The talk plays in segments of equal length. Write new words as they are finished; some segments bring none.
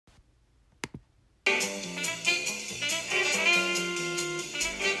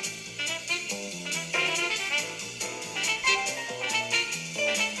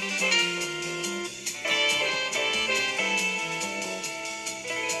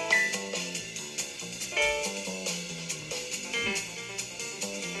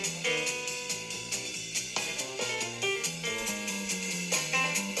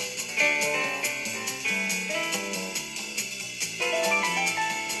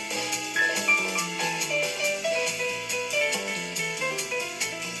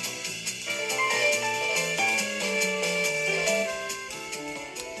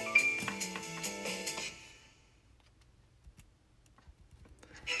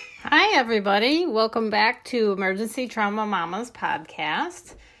Hi, everybody. Welcome back to Emergency Trauma Mamas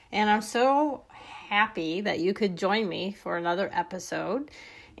podcast. And I'm so happy that you could join me for another episode.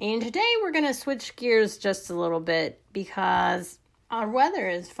 And today we're going to switch gears just a little bit because our weather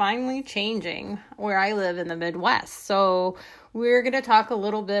is finally changing where I live in the Midwest. So we're going to talk a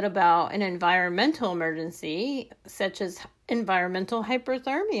little bit about an environmental emergency, such as environmental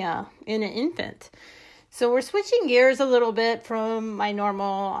hyperthermia in an infant. So we're switching gears a little bit from my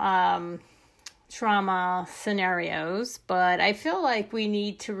normal trauma scenarios, but I feel like we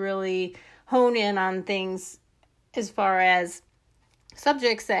need to really hone in on things as far as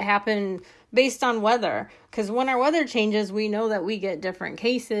subjects that happen based on weather. Because when our weather changes, we know that we get different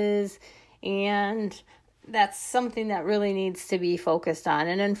cases, and that's something that really needs to be focused on.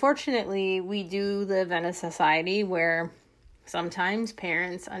 And unfortunately, we do live in a society where sometimes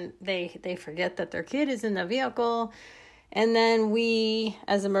parents, they forget that their kid is in the vehicle, and then we,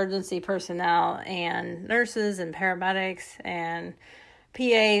 as emergency personnel and nurses and paramedics and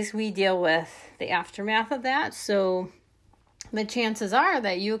PAs, we deal with the aftermath of that. So the chances are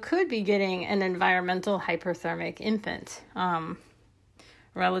that you could be getting an environmental hyperthermic infant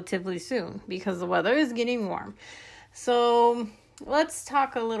relatively soon because the weather is getting warm. So let's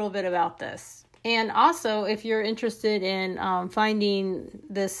talk a little bit about this. And also, if you're interested in finding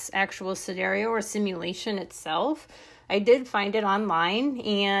this actual scenario or simulation itself, I did find it online,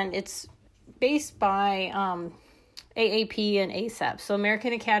 and it's based by AAP and ACEP. So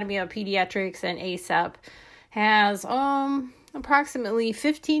American Academy of Pediatrics and ACEP has approximately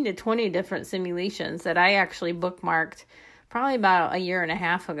 15 to 20 different simulations that I actually bookmarked probably about a year and a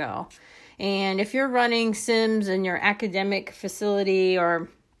half ago. And if you're running sims in your academic facility, or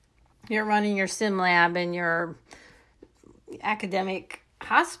you're running your sim lab in your academic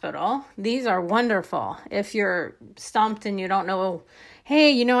hospital, these are wonderful. If you're stumped and you don't know,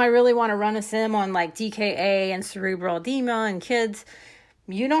 hey, I really want to run a sim on like DKA and cerebral edema and kids,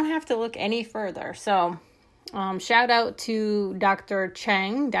 you don't have to look any further. So shout out to Dr.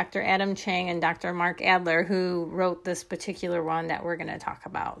 Adam Chang, and Dr. Mark Adler, who wrote this particular one that we're going to talk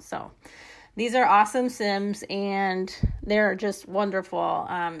about. So these are awesome sims, and they're just wonderful.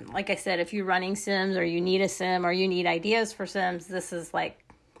 Like I said, if you're running sims or you need a sim or you need ideas for sims, this is like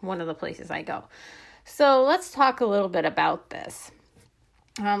one of the places I go. So let's talk a little bit about this.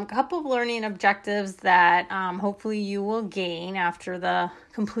 A couple of learning objectives that hopefully you will gain after the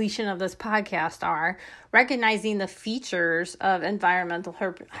completion of this podcast are recognizing the features of environmental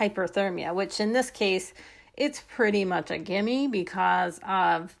hyperthermia, which in this case, it's pretty much a gimme because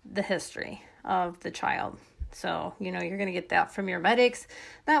of the history of the child. So, you're going to get that from your medics.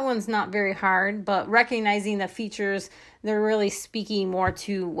 That one's not very hard, but recognizing the features, they're really speaking more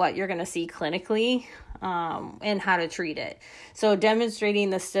to what you're going to see clinically and how to treat it. So demonstrating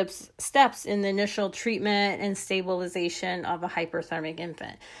the steps in the initial treatment and stabilization of a hyperthermic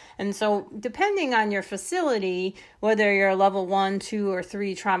infant. And so depending on your facility, whether you're a level 1, 2, or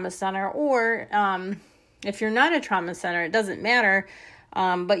 3 trauma center, or if you're not a trauma center, it doesn't matter,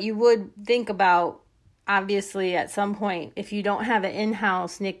 but you would think about, obviously, at some point, if you don't have an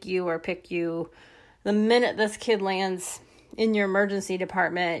in-house NICU or PICU, the minute this kid lands in your emergency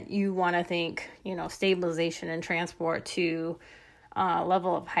department, you want to think, stabilization and transport to a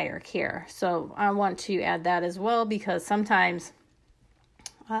level of higher care. So I want to add that as well, because sometimes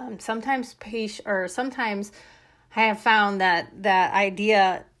I have found that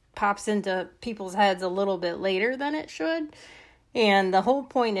idea pops into people's heads a little bit later than it should. And the whole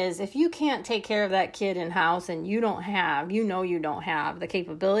point is, if you can't take care of that kid in-house and you don't have the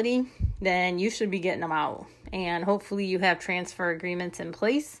capability, then you should be getting them out. And hopefully you have transfer agreements in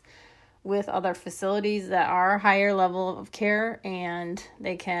place with other facilities that are higher level of care, and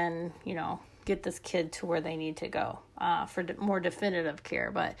they can, get this kid to where they need to go for more definitive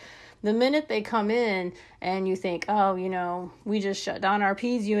care. But the minute they come in and you think, we just shut down our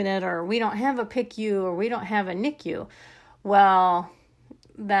PEDS unit, or we don't have a PICU, or we don't have a NICU, well,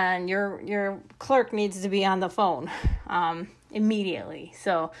 then your clerk needs to be on the phone immediately.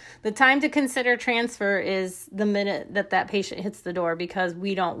 So the time to consider transfer is the minute that patient hits the door, because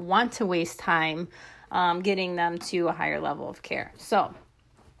we don't want to waste time getting them to a higher level of care. So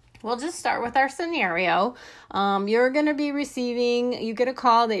we'll just start with our scenario. You're going to be you get a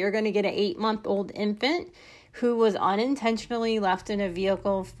call that you're going to get an 8-month-old infant who was unintentionally left in a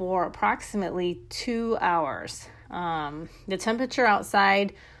vehicle for approximately 2 hours. The temperature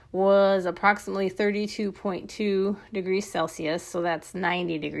outside was approximately 32.2 degrees Celsius, so that's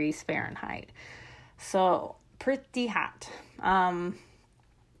 90 degrees Fahrenheit. So pretty hot.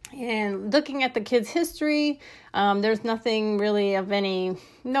 And looking at the kid's history, there's nothing really of any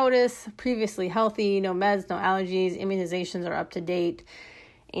notice. Previously healthy, no meds, no allergies, immunizations are up to date.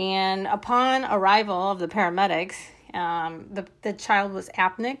 And upon arrival of the paramedics, the child was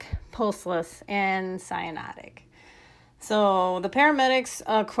apneic, pulseless, and cyanotic. So the paramedics,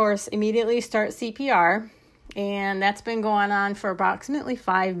 of course, immediately start CPR, and that's been going on for approximately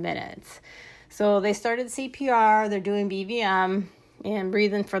 5 minutes. So they started CPR, they're doing BVM and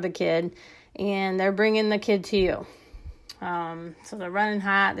breathing for the kid, and they're bringing the kid to you. So they're running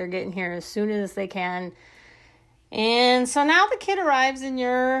hot, they're getting here as soon as they can. And so now the kid arrives in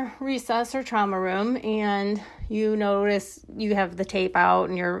your resus or trauma room, and you notice you have the tape out,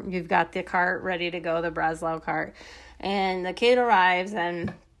 and you've got the cart ready to go, the Breslau cart. And the kid arrives,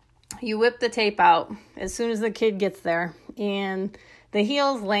 and you whip the tape out as soon as the kid gets there, and the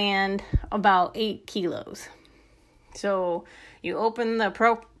heels land about 8 kilos. So you open the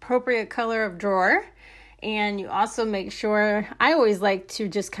appropriate color of drawer, and you also make sure, I always like to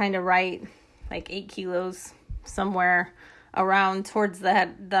just kind of write like 8 kilos somewhere around towards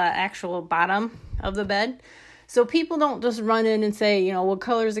the actual bottom of the bed. So people don't just run in and say, what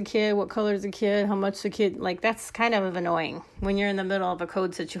color is a kid, how much the kid, like that's kind of annoying when you're in the middle of a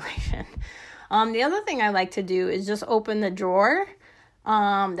code situation. The other thing I like to do is just open the drawer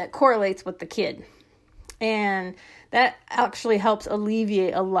that correlates with the kid. And that actually helps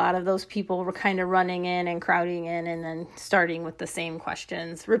alleviate a lot of those people were kind of running in and crowding in and then starting with the same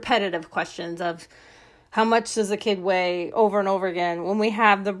questions, repetitive questions of how much does a kid weigh over and over again. When we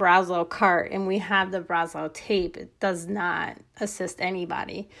have the Breslau cart and we have the Breslau tape, it does not assist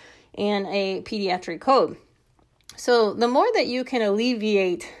anybody in a pediatric code. So the more that you can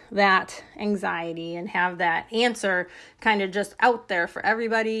alleviate that anxiety and have that answer kind of just out there for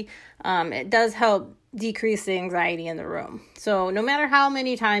everybody, it does help decrease the anxiety in the room. So no matter how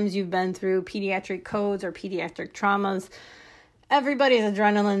many times you've been through pediatric codes or pediatric traumas, everybody's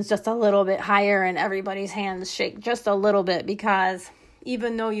adrenaline's just a little bit higher and everybody's hands shake just a little bit because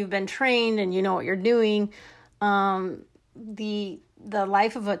even though you've been trained and you know what you're doing, the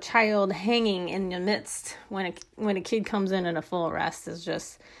life of a child hanging in the midst when a kid comes in a full arrest is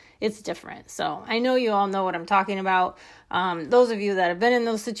just, it's different. So I know you all know what I'm talking about. Those of you that have been in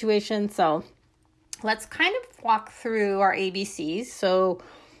those situations. So let's kind of walk through our ABCs. So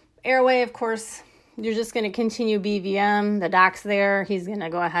airway, of course, you're just going to continue BVM. The doc's there. He's going to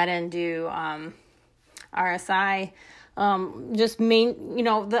go ahead and do RSI.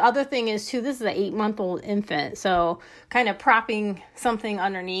 The other thing is too, this is an 8-month-old infant. So kind of propping something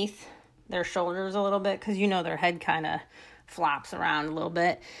underneath their shoulders a little bit because their head kind of flops around a little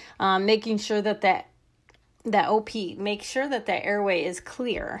bit. Making sure that OP, make sure that the airway is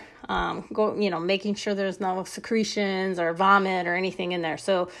clear. Making sure there's no secretions or vomit or anything in there.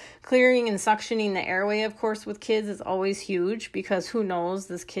 So clearing and suctioning the airway, of course, with kids is always huge because who knows,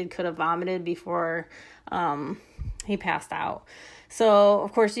 this kid could have vomited before he passed out. So,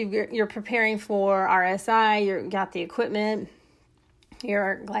 of course, you're preparing for RSI, you got the equipment,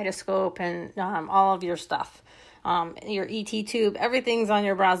 your glycoscope, and all of your stuff. Your ET tube, everything's on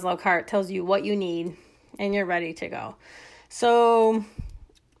your Breslau cart, tells you what you need, and you're ready to go. So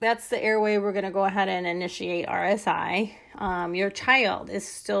that's the airway. We're going to go ahead and initiate RSI. Your child is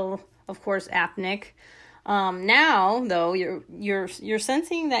still, of course, apneic. Now, though, you're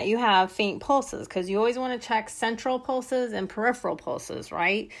sensing that you have faint pulses because you always want to check central pulses and peripheral pulses,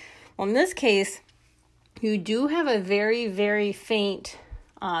 right? Well, in this case, you do have a very, very faint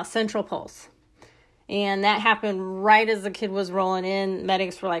central pulse. And that happened right as the kid was rolling in.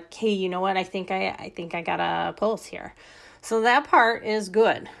 Medics were like, hey, you know what? I think I got a pulse here. So that part is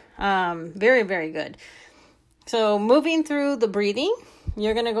good. Very, very good. So moving through the breathing,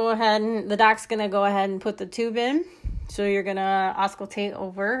 you're going to go ahead and the doc's going to go ahead and put the tube in. So you're going to auscultate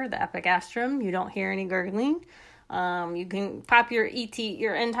over the epigastrum. You don't hear any gurgling. You can pop your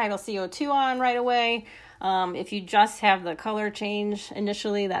end-tidal CO2 on right away. If you just have the color change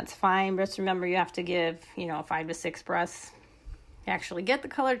initially, that's fine. But just remember, you have to give, 5 to 6 breaths to actually get the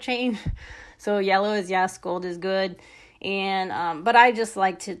color change. So yellow is yes, gold is good. And, but I just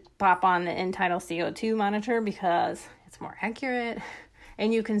like to pop on the end-tidal CO2 monitor because it's more accurate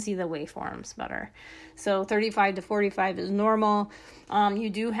and you can see the waveforms better. So 35 to 45 is normal.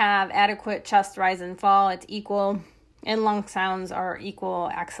 You do have adequate chest rise and fall. It's equal, and lung sounds are equal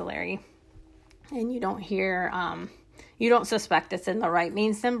axillary. And you don't hear, you don't suspect it's in the right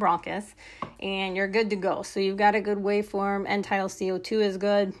main stem bronchus, and you're good to go. So you've got a good waveform, end-tidal CO2 is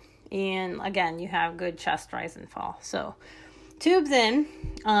good, and again, you have good chest rise and fall. So tubes in,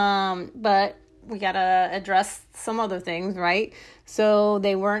 but we got to address some other things, right? So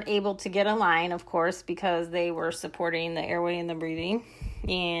they weren't able to get a line, of course, because they were supporting the airway and the breathing.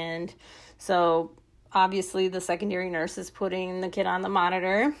 And so obviously the secondary nurse is putting the kid on the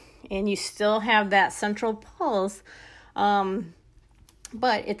monitor, and you still have that central pulse,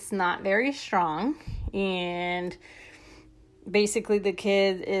 but it's not very strong. And basically the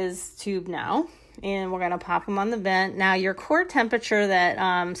kid is tubed now, and we're going to pop him on the vent. Now, your core temperature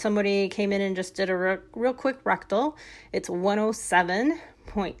that somebody came in and just did a real quick rectal, it's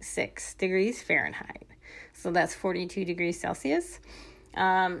 107.6 degrees Fahrenheit. So that's 42 degrees Celsius.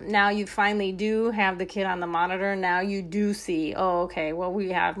 Now you finally do have the kid on the monitor. Now you do see, oh, okay, well,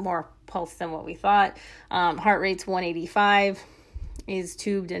 we have more pulse than what we thought. Heart rate's 185, is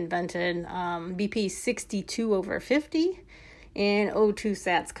tubed and vented. BP 62/50, and O2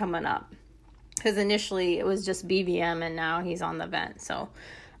 sat's coming up. Because initially it was just BVM, and now he's on the vent. So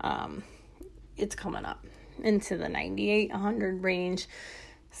it's coming up into the 98-100 range.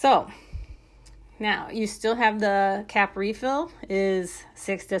 So now you still have the cap refill is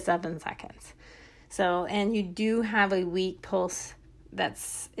 6 to 7 seconds. So, and you do have a weak pulse.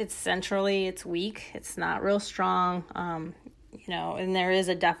 It's centrally, it's weak. It's not real strong. And there is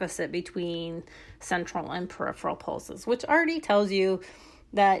a deficit between central and peripheral pulses, which already tells you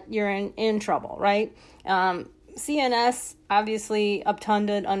that you're in trouble, right? CNS, obviously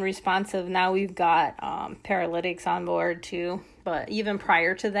obtunded, unresponsive. Now we've got paralytics on board too. But even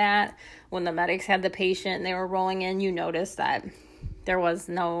prior to that, when the medics had the patient and they were rolling in, you noticed that there was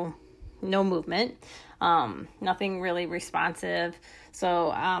no movement, nothing really responsive.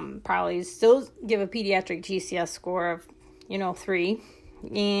 So probably still give a pediatric GCS score of 3.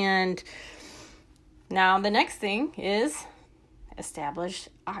 And now the next thing is establish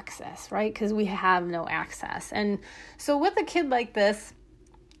access, right? Because we have no access. And so with a kid like this,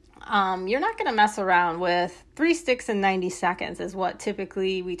 you're not going to mess around with 3 sticks in 90 seconds is what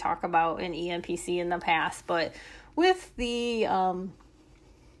typically we talk about in EMPC in the past. But with the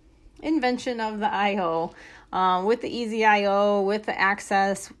invention of the IO, with the easy IO, with the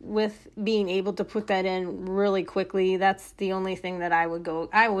access, with being able to put that in really quickly, that's the only thing that I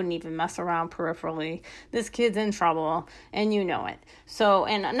wouldn't even mess around peripherally. This kid's in trouble, and you know it. So,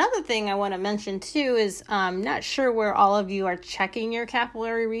 and another thing I want to mention too is, I'm not sure where all of you are checking your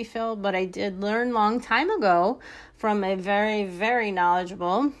capillary refill, but I did learn long time ago from a very, very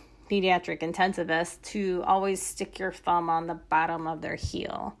knowledgeable pediatric intensivist to always stick your thumb on the bottom of their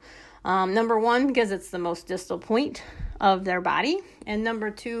heel. Number 1, because it's the most distal point of their body. And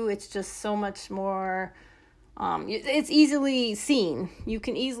number 2, it's just so much more, it's easily seen. You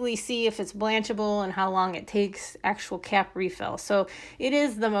can easily see if it's blanchable and how long it takes actual cap refill. So it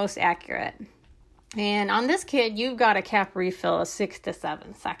is the most accurate. And on this kid, you've got a cap refill of 6 to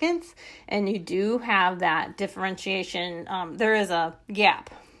 7 seconds. And you do have that differentiation. There is a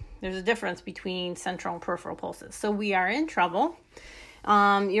gap. There's a difference between central and peripheral pulses. So we are in trouble.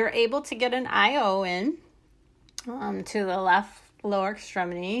 You're able to get an IO in to the left lower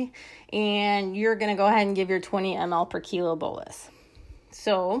extremity, and you're going to go ahead and give your 20 ml per kilo bolus.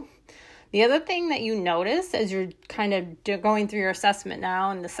 So the other thing that you notice as you're kind of going through your assessment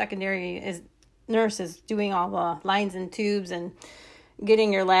now, and the secondary nurse is doing all the lines and tubes and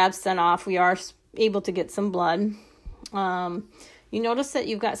getting your labs sent off, we are able to get some blood. You notice that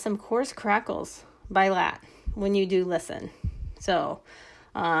you've got some coarse crackles bilat when you do listen. So,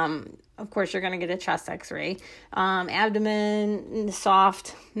 of course, you're going to get a chest x-ray. Abdomen,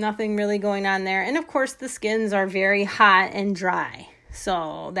 soft, nothing really going on there. And, of course, the skins are very hot and dry.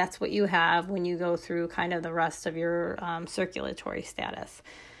 So that's what you have when you go through kind of the rest of your circulatory status.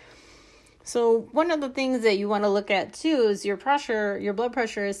 So one of the things that you want to look at, too, is your pressure. Your blood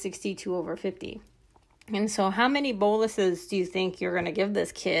pressure is 62/50. And so how many boluses do you think you're going to give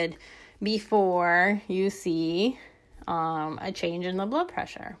this kid before you see a change in the blood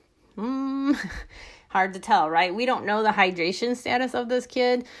pressure? Hard to tell, right? We don't know the hydration status of this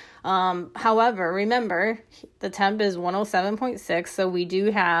kid. However, remember, the temp is 107.6, so we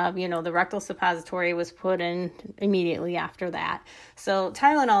do have, the rectal suppository was put in immediately after that. So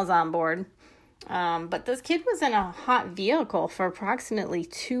Tylenol's on board. But this kid was in a hot vehicle for approximately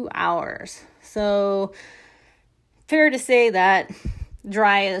 2 hours. So fair to say that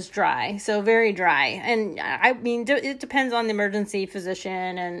dry is dry, so very dry. And I mean, it depends on the emergency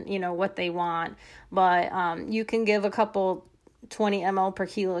physician and, what they want. But you can give a couple 20 ml per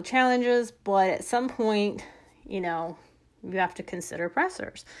kilo challenges, but at some point, you have to consider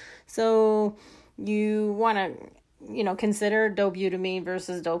pressors. So you want to, consider dobutamine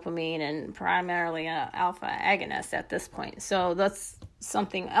versus dopamine, and primarily a alpha agonist at this point. So that's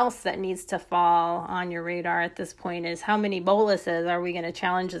something else that needs to fall on your radar at this point is how many boluses are we going to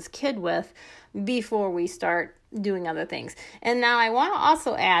challenge this kid with before we start doing other things. And now I want to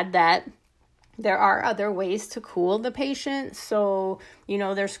also add that there are other ways to cool the patient. So,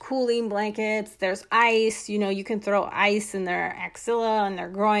 there's cooling blankets, there's ice, you can throw ice in their axilla and their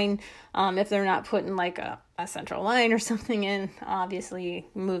groin. If they're not putting like a central line or something in, obviously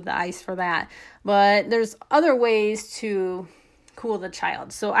move the ice for that. But there's other ways to cool the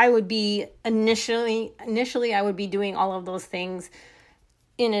child. So I would be initially I would be doing all of those things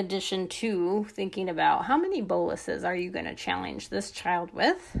in addition to thinking about how many boluses are you going to challenge this child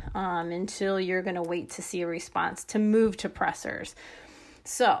with until you're going to wait to see a response to move to pressors.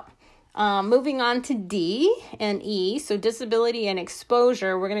 So moving on to D and E, so disability and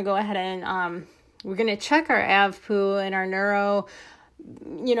exposure, we're going to go ahead and we're going to check our AVPU and our neuro.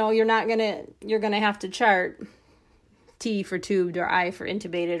 You're going to have to chart T for tubed or I for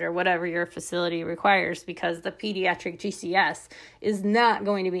intubated or whatever your facility requires, because the pediatric GCS is not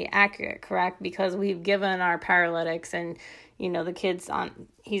going to be accurate, correct? Because we've given our paralytics and, the kid's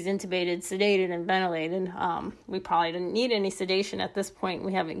he's intubated, sedated, and ventilated. We probably didn't need any sedation at this point.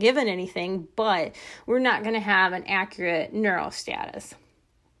 We haven't given anything, but we're not going to have an accurate neuro status.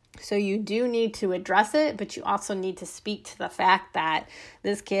 So you do need to address it, but you also need to speak to the fact that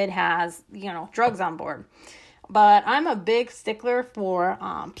this kid has, drugs on board. But I'm a big stickler for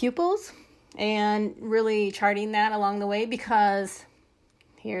pupils and really charting that along the way, because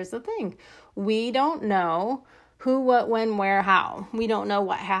here's the thing. We don't know who, what, when, where, how. We don't know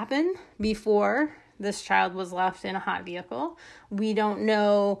what happened before this child was left in a hot vehicle. We don't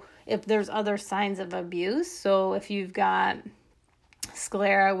know if there's other signs of abuse. So if you've got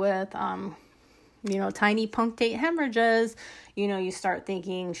sclera with tiny punctate hemorrhages, you start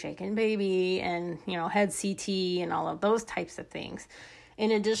thinking shaken baby and, head CT and all of those types of things.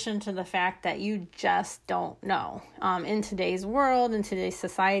 In addition to the fact that you just don't know. In today's world, in today's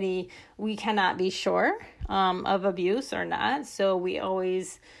society, we cannot be sure of abuse or not. So we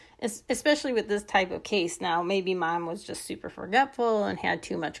always, especially with this type of case now, maybe mom was just super forgetful and had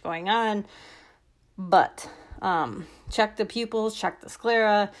too much going on. But check the pupils, check the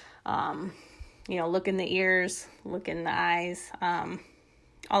sclera, look in the ears, look in the eyes,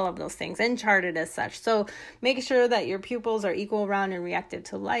 all of those things, and chart it as such. So make sure that your pupils are equal, round, and reactive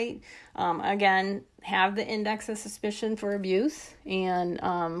to light. Again, have the index of suspicion for abuse, and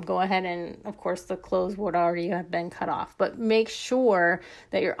go ahead and, of course, the clothes would already have been cut off. But make sure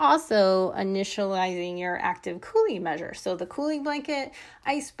that you're also initializing your active cooling measure. So the cooling blanket,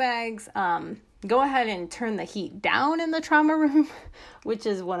 ice bags, go ahead and turn the heat down in the trauma room, which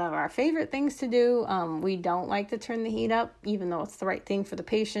is one of our favorite things to do. We don't like to turn the heat up, even though it's the right thing for the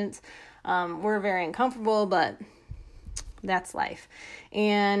patients. We're very uncomfortable, but that's life.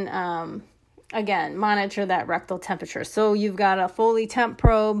 And again, monitor that rectal temperature. So you've got a Foley temp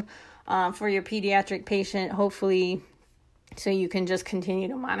probe for your pediatric patient, hopefully, so you can just continue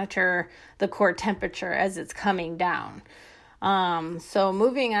to monitor the core temperature as it's coming down. So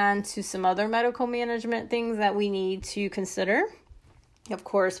moving on to some other medical management things that we need to consider. Of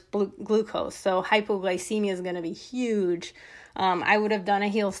course, glucose. So hypoglycemia is going to be huge. I would have done a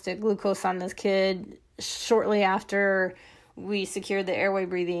heel stick glucose on this kid shortly after we secured the airway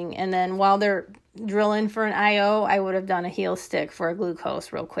breathing. And then while they're drilling for an IO, I would have done a heel stick for a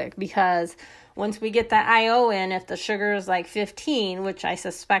glucose real quick, because once we get that IO in, if the sugar is like 15, which I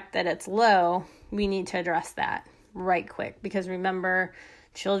suspect that it's low, we need to address that right quick, because remember,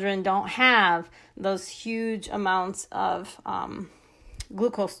 children don't have those huge amounts of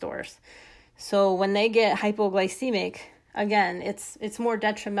glucose stores. So when they get hypoglycemic, again, it's more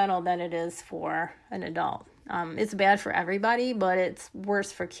detrimental than it is for an adult. It's bad for everybody, but it's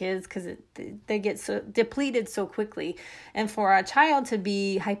worse for kids because they get so depleted so quickly. And for a child to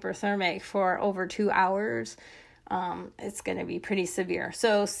be hyperthermic for over 2 hours, it's going to be pretty severe.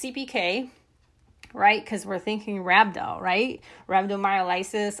 So CPK, right? Because we're thinking rhabdo, right?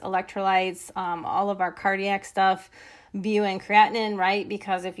 Rhabdomyolysis, electrolytes, all of our cardiac stuff, BU and creatinine, right?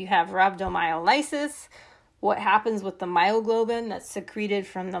 Because if you have rhabdomyolysis, what happens with the myoglobin that's secreted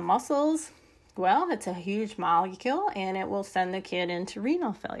from the muscles? Well, it's a huge molecule, and it will send the kid into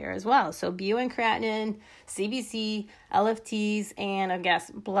renal failure as well. So BU and creatinine, CBC, LFTs, and I guess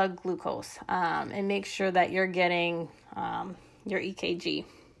blood glucose. And make sure that you're getting your EKG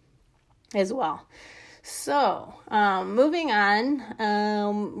as well. So moving on,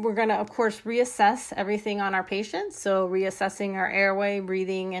 we're going to, of course, reassess everything on our patients. So reassessing our airway,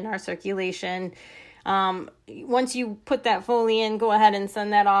 breathing, and our circulation. Once you put that fully in, go ahead and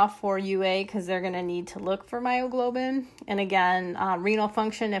send that off for UA because they're going to need to look for myoglobin. And again, renal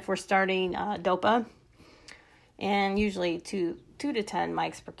function if we're starting DOPA. And usually 2 to 10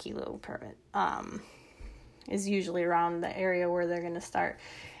 mics per kilo is usually around the area where they're going to start.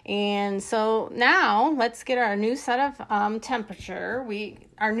 And so now let's get our new set of temperature.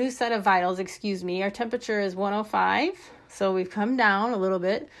 Our new set of vitals, Our temperature is 105. So we've come down a little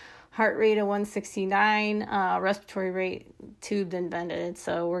bit. Heart rate of 169, respiratory rate tubed and vented,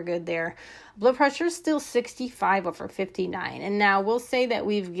 so we're good there. Blood pressure is still 65 over 59. And now we'll say that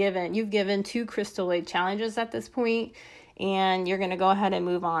you've given 2 crystal weight challenges at this point, and you're going to go ahead and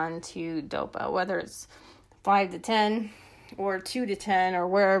move on to DOPA, whether it's 5 to 10 or 2 to 10 or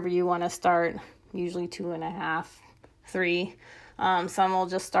wherever you want to start, usually 2.5, 3. Some will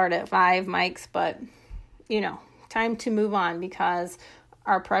just start at 5 mics, but time to move on because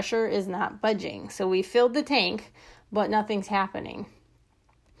our pressure is not budging. So we filled the tank, but nothing's happening.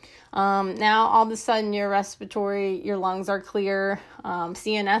 Now, all of a sudden, your lungs are clear.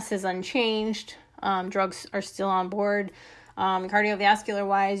 CNS is unchanged. Drugs are still on board.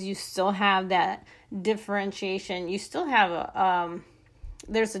 Cardiovascular-wise, you still have that differentiation. You still have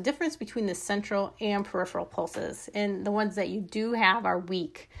there's a difference between the central and peripheral pulses, and the ones that you do have are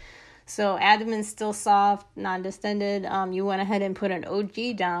weak. So abdomen's still soft, non-distended. You went ahead and put an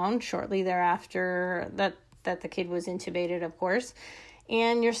OG down shortly thereafter that the kid was intubated, of course.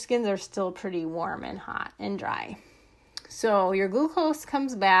 And your skins are still pretty warm and hot and dry. So your glucose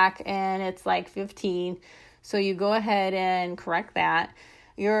comes back and it's like 15. So you go ahead and correct that.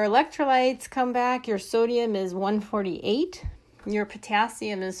 Your electrolytes come back. Your sodium is 148. Your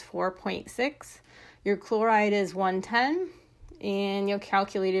potassium is 4.6. Your chloride is 110. And your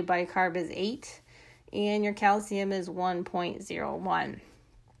calculated bicarb is 8, and your calcium is 1.01.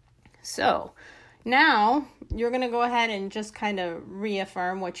 So now you're going to go ahead and just kind of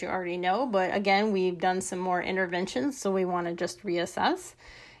reaffirm what you already know. But again, we've done some more interventions, so we want to just reassess.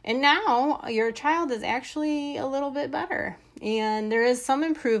 And now your child is actually a little bit better, and there is some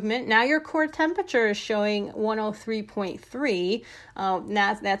improvement. Now your core temperature is showing 103.3.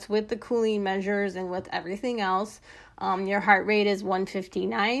 That's with the cooling measures and with everything else. Your heart rate is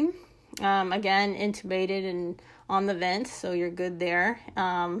 159. Again, intubated and on the vent, so you're good there.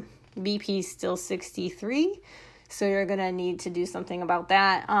 BP is still 63, so you're going to need to do something about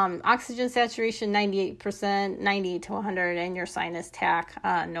that. Oxygen saturation, 98%, 98 to 100, and your sinus tach,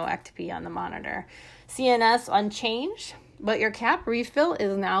 no ectopy on the monitor. CNS unchanged, but your cap refill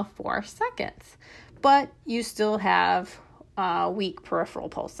is now 4 seconds. But you still have weak peripheral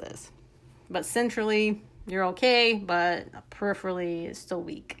pulses. But centrally, you're okay, but peripherally it's still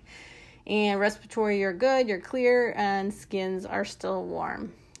weak. And respiratory, you're good, you're clear, and skins are still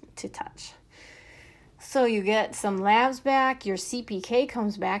warm to touch. So you get some labs back, your CPK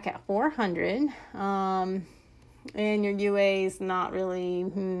comes back at 400, and your UA is not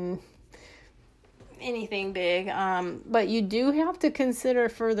really anything big, but you do have to consider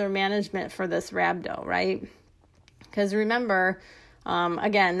further management for this rhabdo, right? Because remember,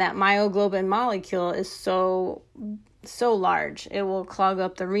 again, that myoglobin molecule is so large. It will clog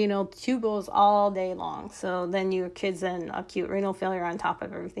up the renal tubules all day long. So then your kid's in acute renal failure on top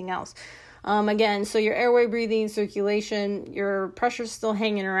of everything else. Again, so your airway, breathing, circulation, your pressure's still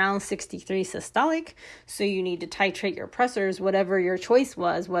hanging around 63 systolic. So you need to titrate your pressors, whatever your choice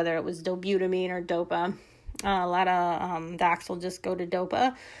was, whether it was dobutamine or DOPA. A lot of docs will just go to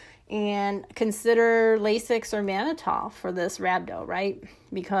DOPA. And consider Lasix or mannitol for this rhabdo, right?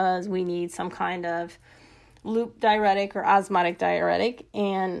 Because we need some kind of loop diuretic or osmotic diuretic.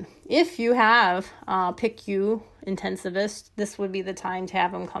 And if you have PICU intensivist, this would be the time to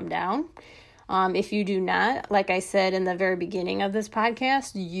have them come down. If you do not, like I said in the very beginning of this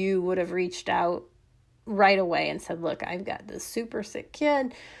podcast, you would have reached out right away and said, look, I've got this super sick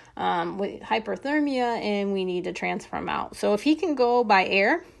kid with hyperthermia and we need to transfer him out. So if he can go by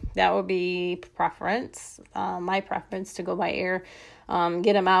air, that would be preference. My preference to go by air.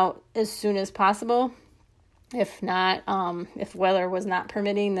 Get him out as soon as possible. If not, if weather was not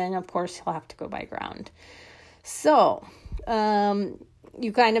permitting, then of course he'll have to go by ground. So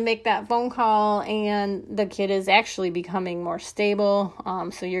you kind of make that phone call and the kid is actually becoming more stable.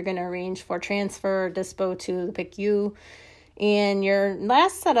 So you're going to arrange for transfer, dispo to the PICU. And your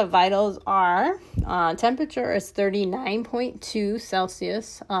last set of vitals are temperature is 39.2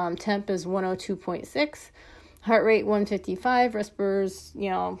 Celsius. Temp is 102.6. Heart rate 155. Respirators,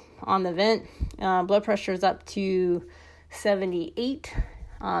 on the vent. Blood pressure is up to 78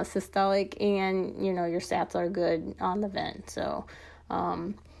 systolic. And, your sats are good on the vent. So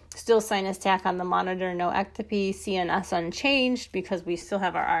Still sinus tach on the monitor, no ectopy, CNS unchanged because we still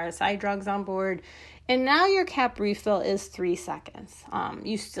have our RSI drugs on board. And now your cap refill is 3 seconds.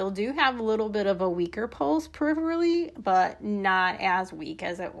 You still do have a little bit of a weaker pulse peripherally, but not as weak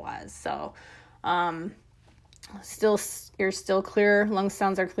as it was. So you're still clear. Lung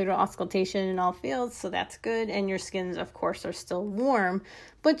sounds are clear to auscultation in all fields, so that's good. And your skins, of course, are still warm,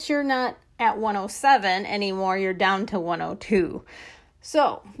 but you're not at 107 anymore. You're down to 102.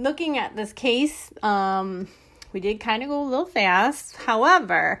 So looking at this case, we did kind of go a little fast.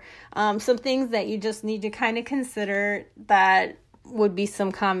 However, some things that you just need to kind of consider that would be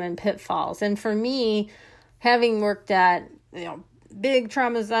some common pitfalls. And for me, having worked at big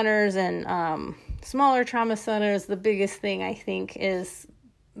trauma centers and smaller trauma centers, the biggest thing I think is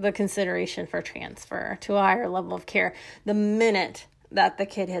the consideration for transfer to a higher level of care the minute that the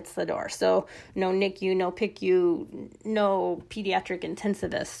kid hits the door. So no NICU, no PICU, no pediatric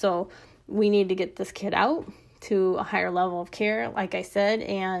intensivist. So we need to get this kid out to a higher level of care, like I said,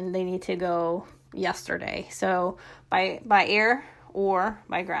 and they need to go yesterday. So by air or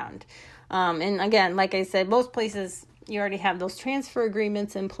by ground. And again, like I said, most places you already have those transfer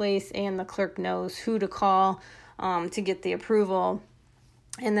agreements in place and the clerk knows who to call to get the approval.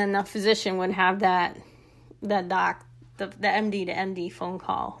 And then the physician would have that doc, the MD to MD phone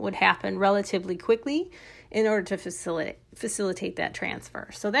call would happen relatively quickly in order to facilitate that transfer.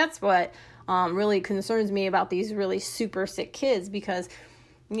 So that's what really concerns me about these really super sick kids, because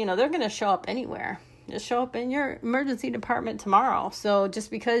they're going to show up anywhere. Just show up in your emergency department tomorrow. So just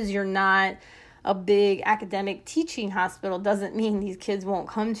because you're not a big academic teaching hospital doesn't mean these kids won't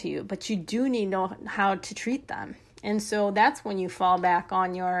come to you, but you do need to know how to treat them. And so that's when you fall back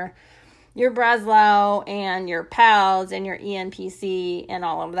on your Breslau and your PALS and your ENPC and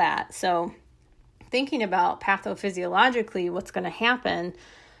all of that. So thinking about pathophysiologically, what's going to happen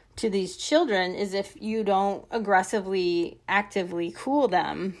to these children is if you don't aggressively, actively cool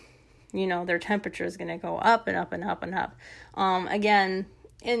them, their temperature is going to go up and up and up and up. Again,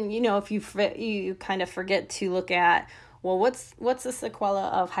 and if you kind of forget to look at, well, what's the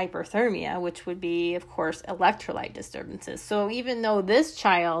sequela of hyperthermia, which would be, of course, electrolyte disturbances. So even though this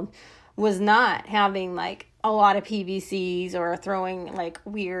child was not having like a lot of PVCs or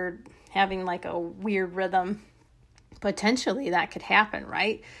having like a weird rhythm, potentially that could happen,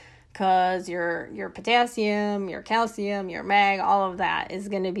 right? Because your potassium, your calcium, your mag, all of that is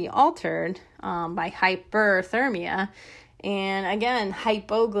going to be altered by hyperthermia. And again,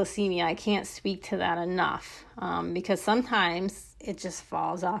 hypoglycemia, I can't speak to that enough because sometimes it just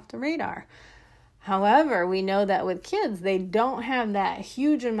falls off the radar. However, we know that with kids, they don't have that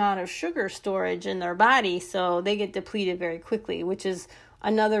huge amount of sugar storage in their body, so they get depleted very quickly, which is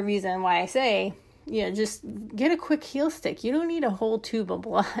another reason why I say, just get a quick heel stick. You don't need a whole tube of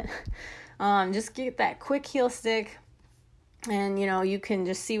blood. Just get that quick heel stick, and, you can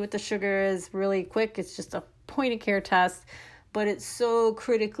just see what the sugar is really quick. It's just a point of care test, but it's so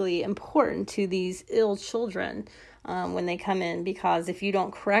critically important to these ill children when they come in, because if you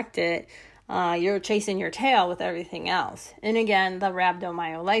don't correct it, you're chasing your tail with everything else. And again, the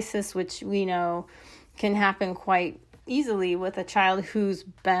rhabdomyolysis, which we know can happen quite easily with a child who's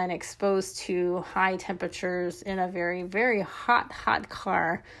been exposed to high temperatures in a very, very hot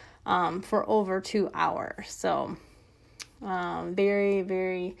car for over 2 hours. So very,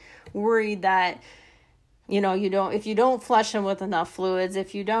 very worried that if you don't flush them with enough fluids,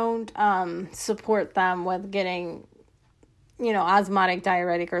 if you don't support them with getting osmotic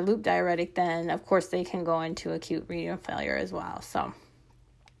diuretic or loop diuretic, then of course they can go into acute renal failure as well. So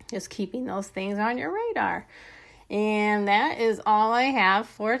just keeping those things on your radar. And that is all I have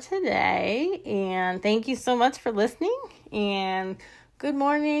for today. And thank you so much for listening. And good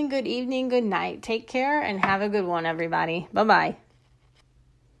morning, good evening, good night. Take care and have a good one, everybody. Bye-bye.